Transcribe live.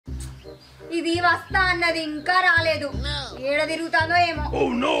ఇది వస్తా అన్నది ఇంకా రాలేదు. ఏడ తిరుగుతానో ఏమో.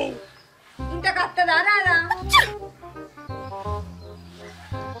 ఇంత కత్తదా రాదా?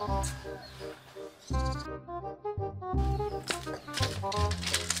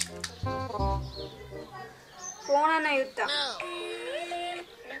 ఫోన్ అన్న యుత్తా.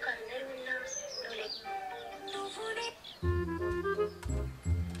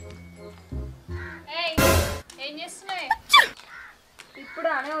 ఏం చేస్తున్నాయి? ఇప్పుడు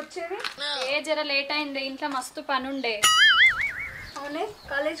అనే వచ్చేది. ఏ జర లేట్ అయింది, ఇంట్లో మస్తు పని ఉండే. అవునే,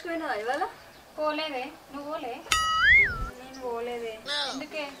 కాలేజ్కి పోయినావా ఇవాళ? పోలేదే, నువ్వు పోలే? నేను పోలేదే.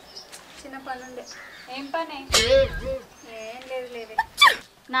 ఎందుకే? చిన్న పని ఉండే. ఏం పని? ఏం లేదు లేవే.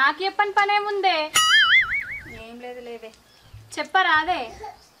 నాకు చెప్పని పని ఏముందే? ఏం లేదు లేవే. చెప్పరాదే?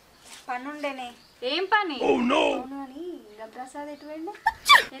 పని ఉండేనే. ఏం పని? అవును అని ప్రసాద్ ఎటు వెళ్ళి?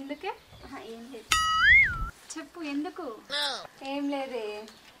 ఎందుకే? ఏం లేదు. చెప్పు, ఎందుకు? ఏం లేదే.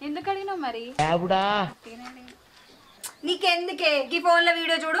 ఎందుకు అడిగినావు మరి? నీకెందుకే? ఈ ఫోన్ లో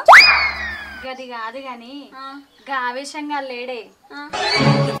వీడియో చూడు. గది కాదు గాని ఆవేశంగా లేడే.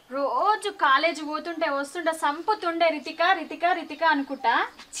 రోజు కాలేజ్ పోతుంటే వస్తుంటే సంపుతుండే రితిక రితిక రితిక అనుకుంటా.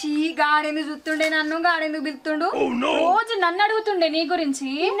 చీ, గాడెందుకు చూస్తుండే నన్ను? గాడెందుకు పిలుతుండు? రోజు నన్ను అడుగుతుండే నీ గురించి.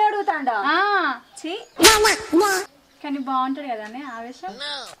 నిన్ను అడుగుతాండా? చీ, కానీ బాగుంటాడు కదా ఆవేశం.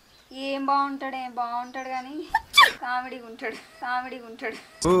 ఏం బాగుంటాడు? ఏం బాగుంటాడు కానీ కామెడీగా ఉంటాడు. కామెడీగా ఉంటాడు.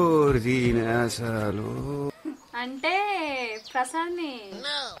 అంటే ప్రసాద్ ని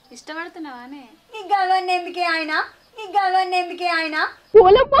ఇష్టపడుతున్నావానే? నీకు గవర్న ఎందుకే ఆయన? నీకు గవర్న ఎందుకే ఆయన?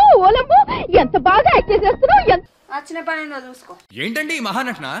 ఎంత బాగా యాక్ట్ చేస్తున్నావు. వచ్చిన పని ఏందో చూసుకో. ఏంటండి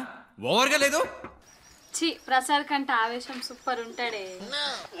మహానటన ఓవర్గా లేదు? చి, ప్రసాద్ కంటే ఆవేశం సూపర్ ఉంటాడే.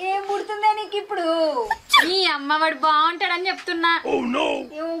 ఏం పుడుతుందే నీకు ఇప్పుడు? నీ అమ్మవాడు బాగుంటాడని చెప్తున్నా.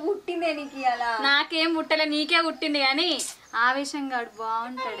 ఏమో పుట్టిందే నీకు అలా? నాకేం పుట్టలే, నీకే పుట్టింది గాని ఆవేశంగా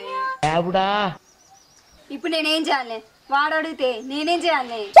బాగుంటాడే. ఇప్పుడు నేనేం చేయాలి? వాడు అడిగితే నేనేం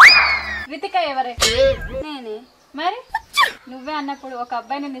చేయాలి? రితిక ఎవరే? నేనే. మరి నువ్వే అన్నప్పుడు ఒక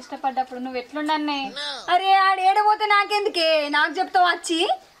అబ్బాయి నేను ఇష్టపడ్డప్పుడు నువ్వు ఎట్లుండన్నే? అరే ఆడు ఏడపోతే నాకెందుకే? నాకు చెప్తావు వచ్చి?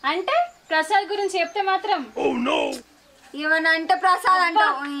 అంటే ప్రసాద్ గురించి చెప్తే మాత్రం ఏమన్నా అంటే ప్రసాద్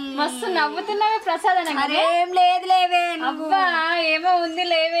అంటావు. మస్తు నవ్వుతున్నావే ప్రసాద్ అని. ఏం లేదు లేవే. అబ్బా ఏమో ఉంది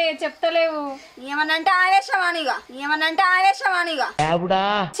లేవే, చెప్తలేవు. ఏమనంటే ఆవేశవాణిగా. ఏమనంటే ఆవేశవాణిగా.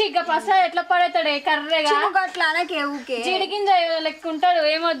 చిగ్గ ప్రసాద్ ఎట్లా పడతాడే కర్రెగా అట్లా అనకే ఊకే. చిడికింజ లెక్క ఉంటాడు.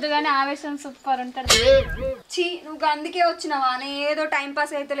 ఏమొద్దు గానీ ఆవేశం సూపర్ ఉంటాడు. చీ, నువ్వు అందుకే వచ్చినావా? ఏదో టైం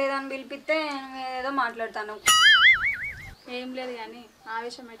పాస్ అయితే లేదని పిలిపిస్తే ఏదో మాట్లాడతాను. ఏం లేదు గాని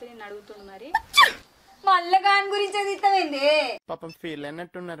ఆవేశం అయితే నేను అడుగుతుంది. మరి మళ్ళా గాని గురించి తీస్తావేంది? పాపం ఫీల్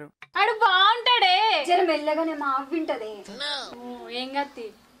అయినట్టున్నారు. ఆడు బాగుంటాడే. జర మెల్లగానే మా వింటది. ఏం గత్తి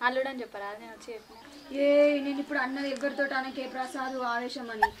అల్లుడని చెప్పరా? నేను వచ్చి చెప్పిన. నేను ఇప్పుడు అన్నది ఎవరితో అనకే ప్రసాద్ ఆవేశం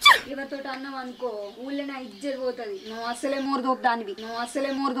అని. ఎవరితో అన్నావు అనుకో ఊళ్ళో నా ఇజ్జత్ పోతుంది. నువ్వు అసలే మోరు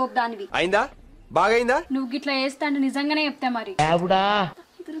దోపుదానివి. అయిందా? బాగైందా? నువ్వు గిట్లా వేస్తా అంటే నిజంగానే చెప్తా. మరి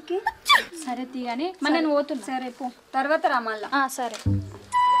సరే తీగాని మరి నేను పోతున్నా. సరే పో, తర్వాత రా మళ్ళా. సరే.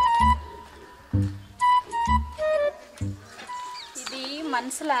 ఇది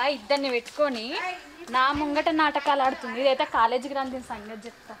మనసులా ఇద్దరిని పెట్టుకొని నా ముంగట నాటకాలు ఆడుతుంది. ఇదైతే కాలేజీకి రాని దీని సంగతి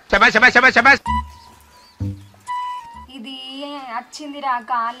చెప్తా. ఇది వచ్చింది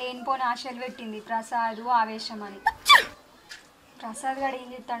రాక లేనిపోని ఆశలు పెట్టింది ప్రసాద్ ఆవేశం అని. ప్రసాద్ గారు ఏం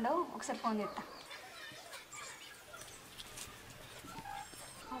చెప్తాడో ఒకసారి ఫోన్ చేస్తా.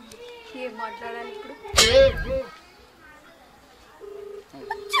 ఏం మాట్లాడాలి ఇప్పుడు?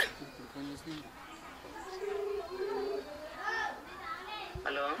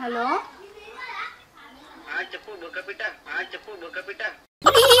 హలో హలో, చెప్పు బొక్కపిట్ట. చెప్పు బొక్కపిట్ట.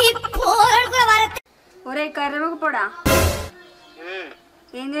 ఒరే కర్రెమకు పొడా,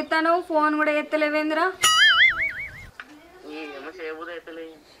 ఏం చెప్తాను? ఫోన్ కూడా ఎత్తలేవేంద్రా?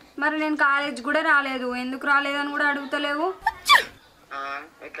 మరి నేను కాలేజ్ కూడా రాలేదు, ఎందుకు రాలేదని కూడా అడుగుతలేవు.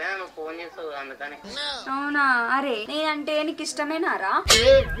 ఫోన్ చేస్తావు అందుకని. అవునా? అరే నేనంటే నీకు ఇష్టమేనారా?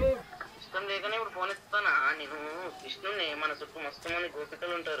 ఇష్టం లేకనే ఇప్పుడు ఫోన్ ఇస్తానా? నేను కృష్ణుని, మన చుట్టూ మస్తు మంది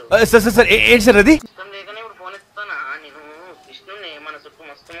గోపికలు ఉంటారు. ఏంటి సార్ అది? ఇష్టం లేకనే ఇప్పుడు ఫోన్ ఇస్తానా? నేను కృష్ణుని, మన చుట్టూ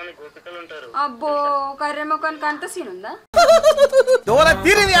మస్తు మంది గోపికలు ఉంటారు. అబ్బో, కర్రెమ్మకానికి అంత సీన్ ఉందా?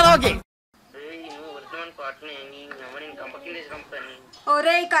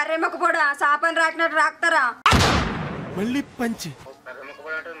 ఒరే కర్రెమ్మక పొడా, సాపని రాకినట్టు రాక్తారా?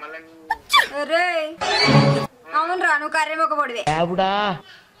 రే అవునరా, నువ్వు కర్రెమ్మక పొడివే.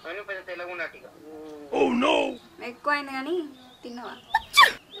 ఎక్కువ అయింది కానీ తిన్నావా?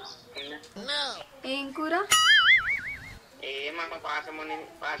 ఏం కూర?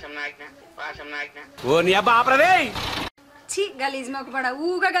 చి గలీజ్ మొక్కపడ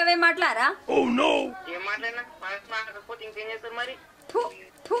ఊగా గవే మాట్లారా ఏం మాట్లాడినా మాట్లాడకపోతే ఇంకేం చేస్తారు మరి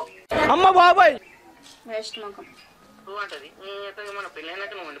అమ్మ బాబాయ్ వేస్ట్ మొక్కం నువ్వు అంటది మన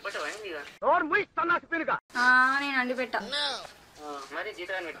పెళ్ళైనాక నువ్వు వండిపట్టావా ఇక నేను అండి పెట్టా మరి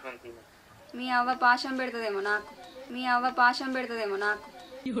జీతాన్ని పెట్టుకోండి మీ అవ్వ పాశం పెడుతుందేమో నాకు మీ అవ్వ పాశం పెడుతుందేమో నాకు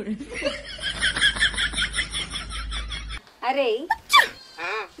అరే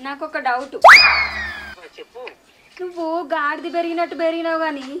నాకు ఒక డౌట్ చెప్పు నువ్వు గాడిది పెరిగినట్టు పెరిగినావు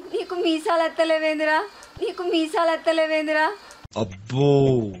గాని నీకు మీసాలు ఎత్తలేవేందిరా అబ్బో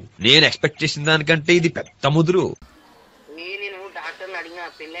నేను ఎక్స్పెక్ట్ చేసిన దానికంటే ఇది పెద్ద ముదురు. నేను డాక్టర్ని అడిగిన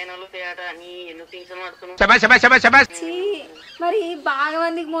పెళ్ళైన వాళ్ళు తేట నీ ఎందుకు టెన్షన్ పడుతున్నావు ఛీ, మరి బాగా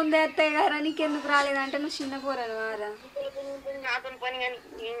మందికి ముందే ఎత్తాయి గారా నీకెందుకు రాలేదంటే నువ్వు చిన్న పోరాను వారా నాతో పని కానీ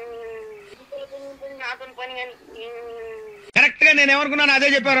కరెక్ట్ గా నేను ఏమనుకున్నాను అదే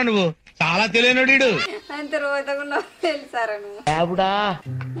చెప్పారా నువ్వు చాలా తెలియనుడు అంత రోజుగా తెలుసారా నువ్వు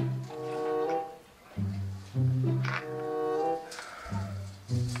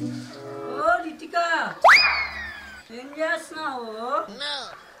ఏం చేస్తున్నావు?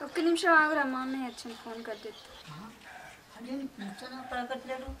 ఒక్క నిమిషం ఆగురా మా అన్నయ్య వచ్చింది ఫోన్ కట్ చేస్తా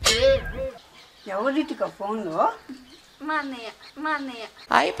ఎవరు రితిక ఫోన్లో? మా అన్నయ్య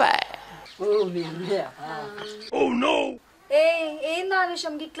ఓ మీ అన్నయ్య. ఏంది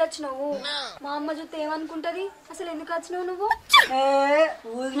ఆవేశం గిట్ల వచ్చినావు మా అమ్మ చూస్తే ఏమనుకుంటది అసలు ఎందుకు వచ్చినావు నువ్వు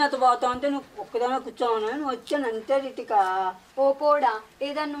ఊరినత పోతా ఉంటే నువ్వు ఒక్కదానే కూర్చోను నువ్వు వచ్చాను అంతే రితిక. ఓ పోడా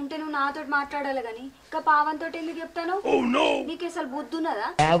ఏదన్నా ఉంటే నువ్వు నాతో మాట్లాడాలి గాని ఇంకా పావంతో ఎందుకు చెప్తాను నీకు అసలు బుద్ధి ఉన్నదా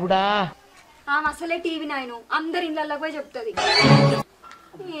ఆమె అసలే టీవీ నాయను అందరి ఇళ్ళకి పోయి చెప్తుంది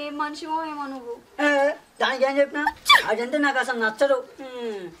ఏం మనిషివో ఏమో నువ్వు దానికి ఏం చెప్పినా అదంటే నాకు అసలు నచ్చదు.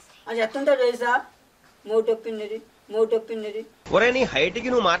 అది ఎత్తుంటే తెలుసా మోటొప్పింది ఒరే నీ హైట్ కి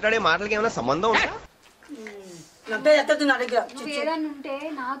నువ్వు మాట్లాడే మాటలకి ఏమైనా సంబంధం ఉందా? ఎత్తదు నా దగ్గర. నువ్వు ఏదన్నా ఉంటే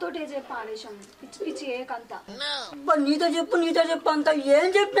నాతోటే చెప్పు ఆవేశం పిచ్చి పిచ్చి ఏకంతా నీతో చెప్పు అంత ఏం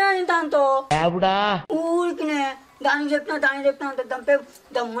చెప్పినా దాంతో ఊరికినే దానికి చెప్పినా అంత దంపే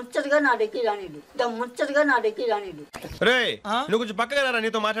ముచ్చటగా నా దగ్గర రానిడు నువ్వు కొంచెం పక్కగా రా,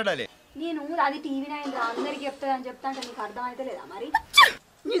 నీతో మాట్లాడాలి. నేను అది టీవీ నైన్ అందరికి చెప్తా అని చెప్తా అంటే నీకు అర్థం అయితే లేదా మరి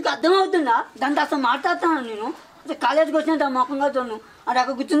నీకు అర్థమవుతుందా దాంతో అసలు మాట్లాడుతున్నాను నేను కాలేజీకి వచ్చిన మొఖంగా చూడు అది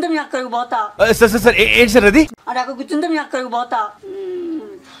అక్కడ కూర్చుంటే నేను అక్కడికి పోతా ఏంటి సార్ అది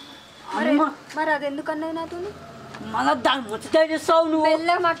మరి అది ఎందుకు అన్నది నాతో మళ్ళా దాన్ని ముచ్చట చేస్తావు నువ్వు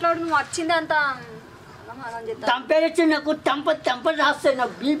మెల్లగా మాట్లాడు నువ్వు వచ్చింది అంత తంపేసి నాకు టెంప రాస్తాయి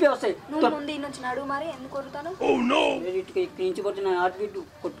నాకు బీపీ వస్తాయి. నువ్వు ముందు ఈ నుంచి నడువు మరి ఎందుకు కొరుతాను ఇక్కడి నుంచి కొట్టి నా హార్ట్ బీట్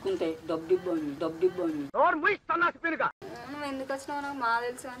కొట్టుకుంటే డబ్బిబ్బని నువ్వు ఎందుకు వచ్చినావు నాకు మా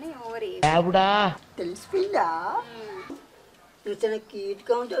తెలుసు అని ఓవరి తెలిసిపోయిందా నువ్వు చాలా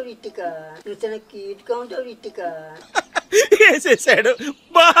క్యూట్గా ఉంటావు రితిక వేసేసాడు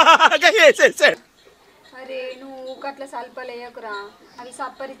బాగా వేసేసాడు. అరే నువ్వు అట్లా సల్పలేయకురా అవి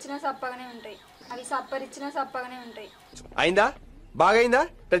సప్పరిచ్చినా సప్పగానే ఉంటాయి అయిందా బాగైందా?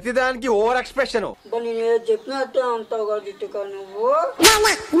 ప్రతిదానికి ఓవర్ ఎక్స్ప్రెషన్. నేను చెప్పినట్టే అంటావు కదా రితిక నువ్వు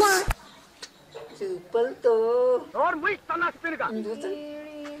చూపలతో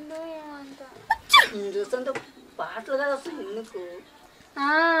చూస్తుంటే పాటలు కదా వస్తాయి ఎందుకు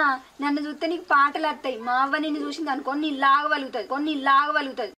నన్ను చూస్తే నీకు పాటలు వస్తాయి మా అవ్వ నిన్ను చూసింది అనుకో నీ లాగవలుగుతుంది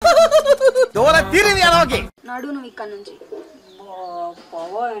నడు నువ్వు ఇక్కడ నుంచి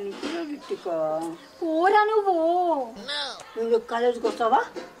పోరా నువ్వు కాలేజీకి వస్తావా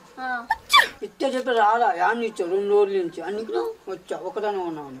ఇచ్చే చెప్పి రాలా యాన్ని ఇచ్చావు 2 రోజుల నుంచి అన్నికి వచ్చా ఒకదానే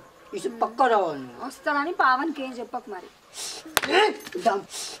ఉన్నావు ఇసు పక్క రావాలి వస్తానని పావన్కి ఏం చెప్పకు మరి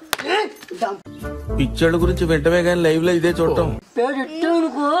పిచ్చోళ్ళ గురించి వెంటనే కానీ లైవ్ లో ఇదే చూడటం. పేరు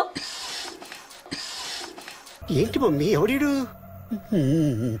ఎట్టుకు ఏంటి మమ్మీ ఎవడీడు?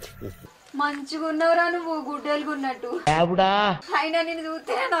 మంచిగా ఉన్నవరా నువ్వు గుడ్డెలుగున్నట్టు అయినా నేను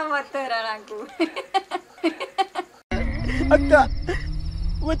చూస్తే నవ్వుతారా నాకు అక్క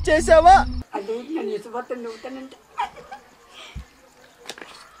వచ్చేసావా? అదే నేను ఇసుపత్తం నవ్వుతానంటే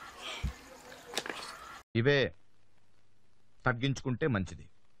ఇవే తగ్గించుకుంటే మంచిది.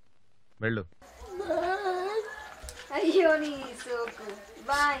 వెళ్ళు. అయ్యో నీ సోకు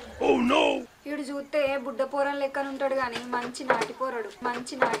బాయ్. వీడు చూస్తే బుడ్డ పోరం లెక్కన ఉంటాడు గాని మంచి నాటి పోరడు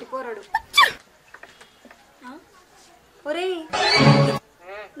ఒరేయ్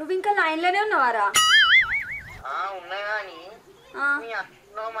నువ్వు ఇంకా లైన్ లోనే ఉన్నావారా? ఉన్నాయి కానీ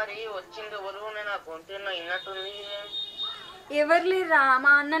మరి వచ్చింది ఎవరు నేను ఆ గొంతులో విన్నట్టుంది. ఎవరు లేరా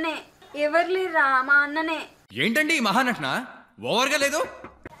మా అన్ననే ఏంటండి ఈ మహానటన ఓవర్గా లేదు?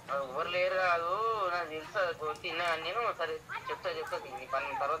 ఎవరు లేరు కాదు నాకు తెలుసు తిన్నా నేను సరే చెప్తా నీ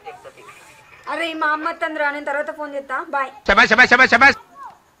పని తర్వాత చెప్తా అరే మా అమ్మ తండ్రి నేను తర్వాత ఫోన్ చేస్తా బాయ్.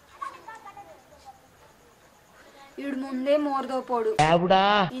 వీడు ముందే మోరదోపోడు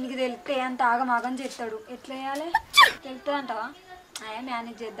ఈయనకి తెలిస్తే అంత ఆగమాగం చేస్తాడు. ఎట్లా వేయాలి తెలుస్తుంది అంటావా?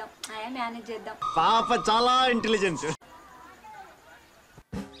 మేనేజ్ చేద్దాం. పాప చాలా ఇంటెలిజెంట్.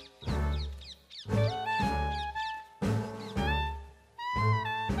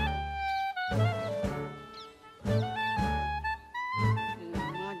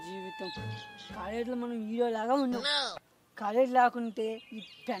 మా జీవితం కాలేజీలో మనం హీరో లాగా ఉన్నాం. కాలేజ్ లేకుంటే ఈ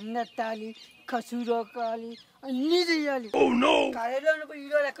పెన్ ఎత్తాలి, కసువు రోకాలి, అన్నీ చెయ్యాలి. కాలేజీలో ఉన్నప్పుడు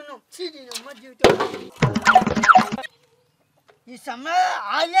హీరో లెక్కను మా జీవితం. ఈ సమయం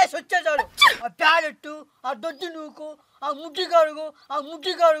ఆలేసి వచ్చేసాడు. ఆ ప్యారెట్టు, ఆ దొడ్డు నూకు, ఆ ముట్టి కడుగు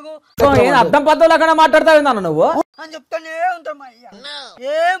అర్థం పద్ధతులు అక్కడ మాట్లాడతావు నువ్వు అని చెప్తానే ఉంటాడు మా అయ్య.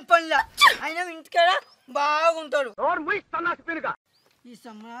 ఏం పనిలా అయినా ఇంటికాడ బాగుంటాడు. ఈ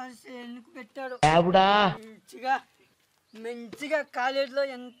సమస్య ఎందుకు పెట్టాడు? మంచిగా కాలేజీలో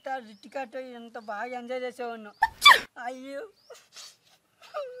ఎంత రిటికాటో ఎంత బాగా ఎంజాయ్ చేసేవాడిను. అయ్యో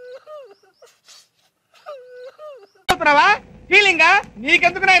ఫీలింగ్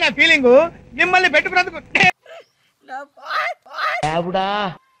నీకెందుకు నాయన ఫీలింగ్? మిమ్మల్ని పెట్టుకున్నందుకు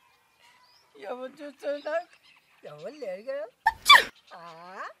ఎవరు చూస్తున్నా? ఎవరు లేరు కదా.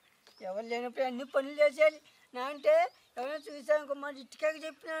 ఎవరు లేనప్పుడు అన్ని పనులు చేసేయాలి. నా అంటే ఎవరైనా చూసానుకో మా రిటికాకి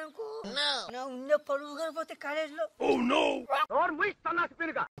చెప్పినానుకో నా ఉండే పరువు కనిపోతే కాలేజీలో.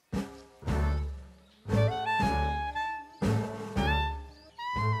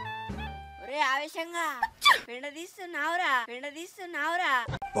 ఆవేశంగా పెండ తీస్తున్నావురా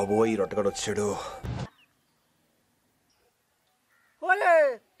బాబోయ్ రొట్టగడు వచ్చాడు. ఓలే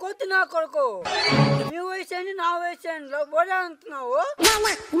కొత్త నా కొడుకు, నీ వయసు అని నా వయసు అని బోడా అంటున్నావు.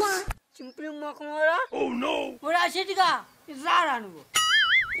 చింపులి మొక్కమోరా సిటిగా రారా నువ్వు.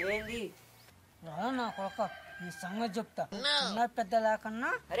 ఏంది రా నా కొడుకు, నీ సంగతి చెప్తా. చిన్న పెద్ద లేకన్నా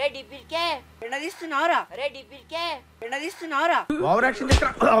అరే డిపికే పెండ తీస్తున్నావురా ఓవర్ యాక్షన్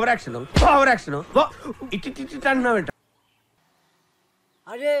అంటున్నావేంట?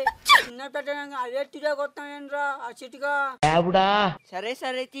 అరే చిన్న పెద్ద అదే తిరిగి కొత్తానేరా ఆ సిటిగా. సరే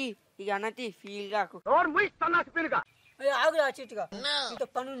ఇక అన్నతి ఫీల్ కాకు. ఆగురా ఆ సిటిగా, ఇంత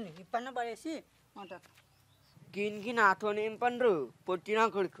పని ఉంది. ఈ పన్న పడేసి మాట్లాడు. దీనికి నాతోనేం పనురు? పొట్టినా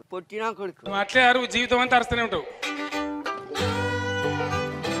కొడుకు అట్లే జీవితం అంతా అరుస్తూనే ఉంటావు.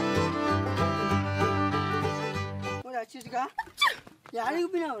 చిటిగా యాడికి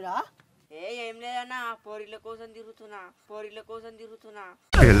పోయినావురా? ఏం లేదన్నా, పోరీల కోసం తిరుగుతున్నా.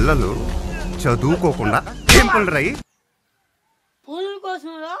 పిల్లలు చదువుకోకుండా ఏం పనులు రాయి? పోలీల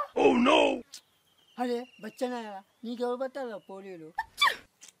కోసం రా? అరే బచ్చనా, నీకెవరు పట్టారా పోలీలు?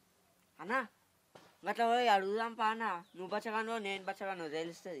 అన్నా గట్లా పోయి అడుగుదాం పానా. నువ్వు బచ్చగానో నేను బచ్చగానో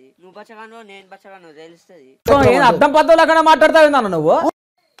తెలుస్తుంది. అర్థం పద్ధతులు అక్కడ మాట్లాడతావు నువ్వు.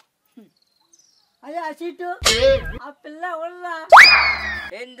 అదే ఆ సీటు ఆ పిల్ల ఎవరురా?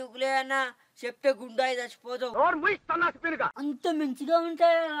 ఎందుకులే అన్నా, చెప్తే గుండాయి చచ్చిపోదు. అంత మంచిగా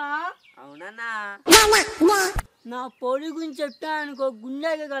ఉంటాయా? అవునన్నా. నా పోలి గురించి చెప్పా అనుకో,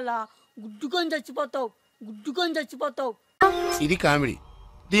 గుండె గల గుద్దుకొని చచ్చిపోతావు. ఇది కామెడీ,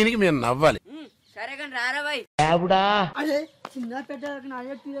 దీనికి మేము నవ్వాలి. సరే కానీ రారా బాయ్. అదే చిన్న పెద్ద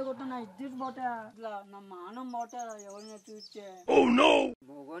అదే తీరే కొట్ట నా ఇద్దరు పోతాయా, ఇట్లా నా మానం పోతారా ఎవరిని చూస్తే?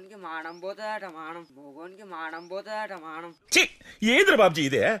 భోగోనికి మానం పోతాడట మానం. ఏది బాబ్జీ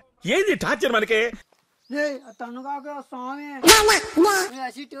ఇదే? ఏది టార్చర్ మనకే? తను కాక స్వామి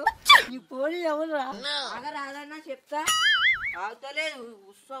సీటు నీ పోలి ఎవరురా? రాదన్నా చెప్తా. అవుతలేదు,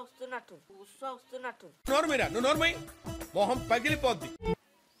 వస్తున్నట్టు. నోర్మై మొహం పగిలిపోద్ది.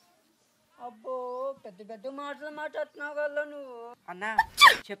 అబ్బో పెద్ద మాటలు మాట్లాడుతున్నావు కదా నువ్వు. అన్నా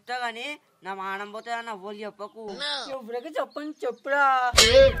చెప్తా గాని నా మానం పోతే అన్న ఓళ్ళు చెప్పకు. ఎవరికి చెప్పని చెప్పురా.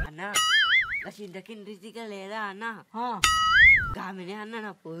 అన్నా నా చింతకింది రీతిగా లేదా అన్న? గామినే అన్న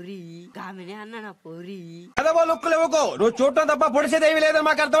నా పోరి. నువ్వు చూడటం తప్ప పొడిసేదేమి లేదని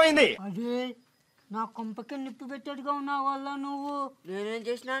మాకు అర్థమైంది. అదే నా కొంపకి నిప్పు పెట్టేట్టుగా ఉన్నావు వల్ల నువ్వు. నేనేం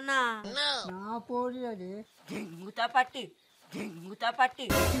చేసినా అన్నా? నా పోరి అది జంగుతా పట్టి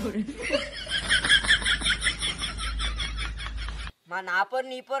మా నా పోరు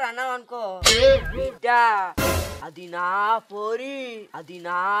నీ పోరు అన్నావు అనుకో బిడ్డ, అది నా పోరి.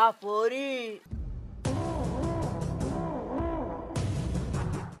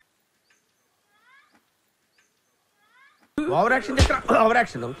 ఓవర్ యాక్షన్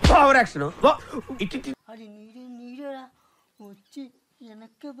అది నీరేరా వచ్చి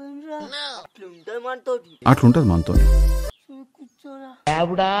వెనక్కి పోయినరా. అట్లుంటది మనతో. కూర్చోరా.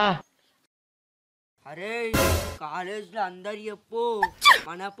 అరే కాలేజ్లో అందరు చెప్పు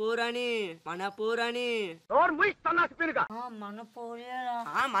మన పోరని మన పోరని మన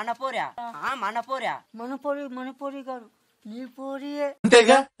పోరేరా మన పోరా మన పోరా మన పోరి గారు నీ పోరియే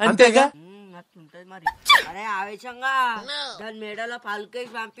అంతేగా అట్లుంటది మరి. అరే ఆవేశంగా దాని మేడలో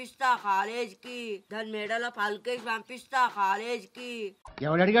పల్కేసి పంపిస్తా కాలేజ్ కి దాని మేడలో పల్కేసి పంపిస్తా కాలేజ్ కి.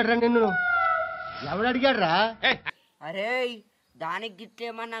 ఎవడు అడిగాడ్రా నిన్ను? ఎవడు అడిగాడ్రా? అరే దానికి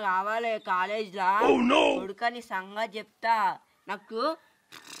గిట్లేమన్నా కావాలి కాలేజ్ లా కొడుకని సంగతి చెప్తా. నాకు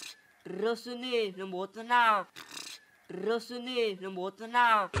వస్తుంది నేను పోతున్నా వస్తుంది నేను పోతున్నా.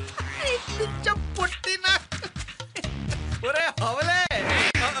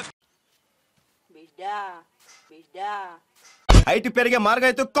 బిడ్డ బిడ్డ హైట్ పెరిగే మార్గం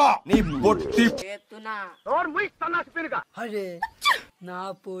అయితే నీ బొట్టి చెప్తున్నా. అరే నా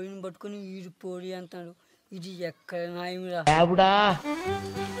పోరిని పట్టుకుని వీడు పోరి అంటాడు. ఇది ఎక్కడ న్యాయంరా?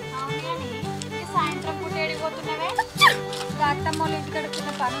 సాయంత్రం పూట ఏడిపోతున్నావే? అత్తమ్మ వాళ్ళ ఇంటికాడ చిన్న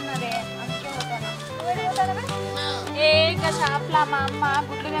పని ఉన్నదే అందుకే పోతాను. ఏ ఇంకా షాప్లా మా అమ్మ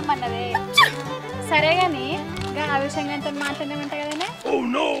గుడ్లు తెమ్మన్నదే. సరే గాని ఇంకా ఆ విషయంగా ఎంత మాట్లాడినామంట కదనే.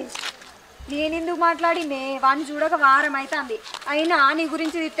 నేనెందుకు మాట్లాడిందే? వాడిని చూడక వారం అవుతుంది. అయినా నీ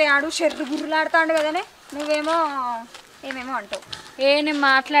గురించి తిట్టాడు షెర్రు గుర్రులాడుతాడు కదనే. నువ్వేమో ఏమేమో అంటావు. నేను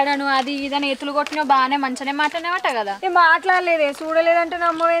మాట్లాడాను అది ఇదని ఎత్తులు కొట్టినా బాగానే మంచిగానే మాట్లాడినావట కదా. నేను మాట్లాడలేదే, చూడలేదంటే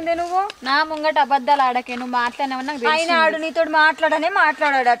నమ్మవేందే నువ్వు? నా ముంగట అబద్ధాలు ఆడకే, నువ్వు మాట్లాడినావని నాకు తెలుసు. అయినా ఆడు నీతో మాట్లాడనే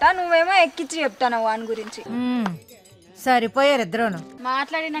మాట్లాడాడట, నువ్వేమో ఎక్కించి చెప్తాను వాని గురించి. సరిపోయారు ఇద్దరును.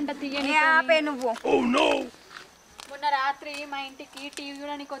 మాట్లాడినంట తీయని ఆపే నువ్వు. మొన్న రాత్రి మా ఇంటికి టీవీ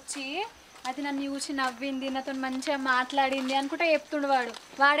చూడడానికి వచ్చి అది నన్ను చూసి నవ్వింది, నాతో మంచిగా మాట్లాడింది అనుకుంటా చెప్తుండు వాడు.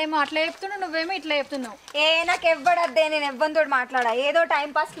 వాడేమో అట్లా చెప్తుండు, నువ్వేమో ఇట్లా చెప్తున్నావు. నాకు ఎవ్వడద్దే, నేను ఎవ్వరితో మాట్లాడా, ఏదో టైం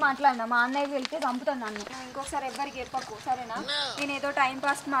పాస్ మాట్లాడినా. మా అన్నయ్య వెళ్తే చంపుతాను నన్ను. ఇంకొకసారి ఎవ్వరికి చెప్పకు సరేనా? నేను ఏదో టైం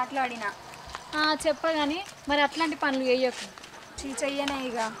పాస్ మాట్లాడినా. చెప్పగాని మరి అట్లాంటి పనులు చెయ్యకు. చెయ్యనే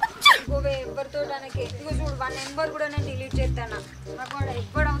ఇక ఇంకోవే ఎవరితో అనకే. ఇగో చూడు వన్ నెంబర్ కూడా నేను డిలీట్ చేస్తాను. నాకు కూడా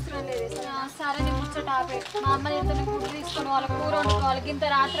ఎవ్వడు అవసరం లేదు. సరే నేను ముచ్చట ఆపే. మా అమ్మ ఎంత గుడ్లు తీసుకొని వాళ్ళ కూర వండుకోవాలి. ఇంత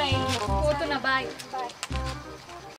రాత్రి అయింది, పోతున్నా. Bye bye.